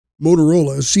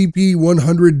Motorola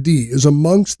CP100D is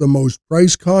amongst the most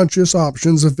price-conscious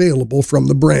options available from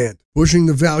the brand. Pushing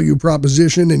the value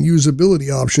proposition and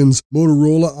usability options,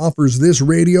 Motorola offers this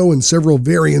radio in several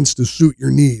variants to suit your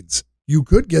needs. You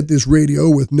could get this radio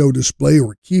with no display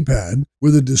or keypad,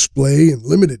 with a display and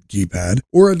limited keypad,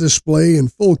 or a display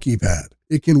and full keypad.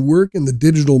 It can work in the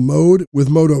digital mode with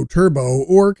Moto Turbo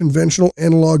or conventional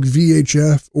analog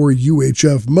VHF or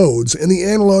UHF modes, and the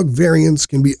analog variants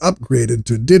can be upgraded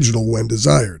to digital when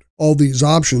desired. All these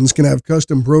options can have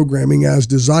custom programming as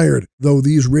desired, though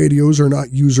these radios are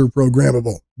not user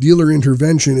programmable. Dealer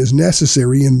intervention is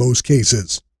necessary in most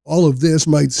cases. All of this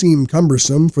might seem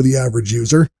cumbersome for the average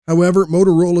user. However,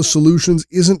 Motorola Solutions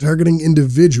isn't targeting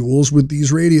individuals with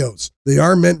these radios. They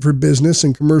are meant for business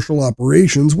and commercial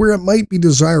operations where it might be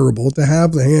desirable to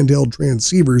have the handheld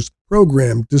transceivers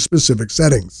programmed to specific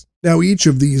settings. Now, each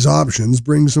of these options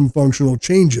brings some functional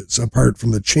changes apart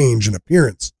from the change in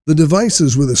appearance. The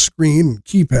devices with a screen and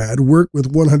keypad work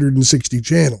with 160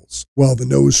 channels, while the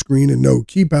no screen and no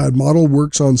keypad model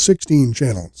works on 16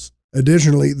 channels.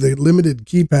 Additionally, the limited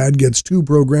keypad gets 2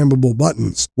 programmable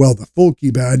buttons, while the full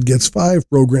keypad gets 5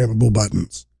 programmable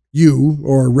buttons. You,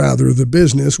 or rather the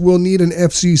business, will need an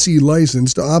FCC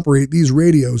license to operate these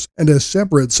radios, and a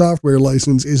separate software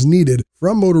license is needed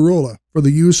from Motorola for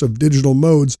the use of digital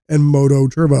modes and Moto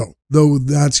Turbo, though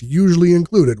that's usually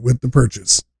included with the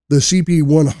purchase. The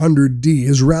CP100D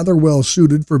is rather well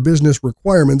suited for business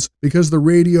requirements because the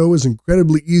radio is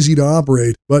incredibly easy to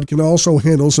operate, but can also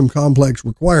handle some complex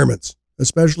requirements,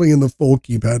 especially in the full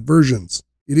keypad versions.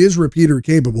 It is repeater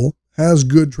capable, has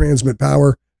good transmit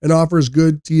power, and offers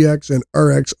good TX and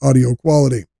RX audio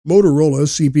quality. Motorola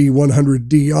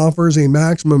CP100D offers a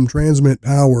maximum transmit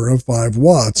power of 5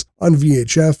 watts on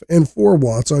VHF and 4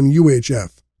 watts on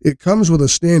UHF. It comes with a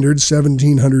standard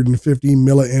 1750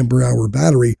 mAh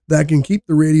battery that can keep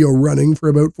the radio running for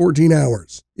about 14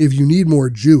 hours. If you need more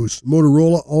juice,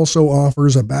 Motorola also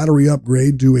offers a battery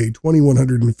upgrade to a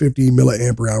 2150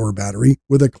 mAh battery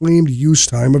with a claimed use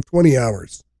time of 20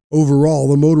 hours. Overall,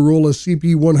 the Motorola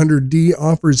CP100D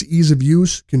offers ease of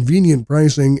use, convenient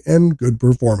pricing, and good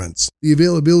performance. The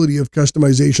availability of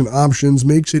customization options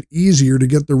makes it easier to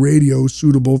get the radio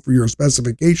suitable for your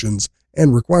specifications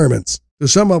and requirements. To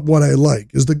sum up, what I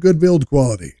like is the good build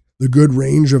quality, the good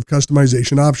range of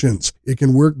customization options. It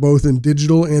can work both in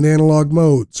digital and analog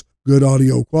modes, good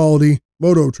audio quality,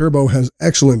 Moto Turbo has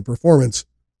excellent performance,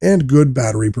 and good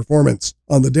battery performance.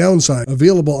 On the downside,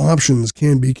 available options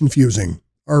can be confusing.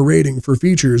 Our rating for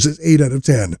features is 8 out of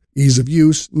 10, ease of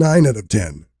use 9 out of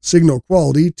 10, signal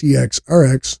quality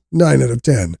TX/RX 9 out of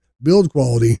 10, build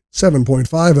quality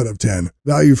 7.5 out of 10,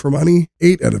 value for money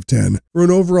 8 out of 10, for an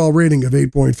overall rating of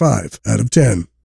 8.5 out of 10.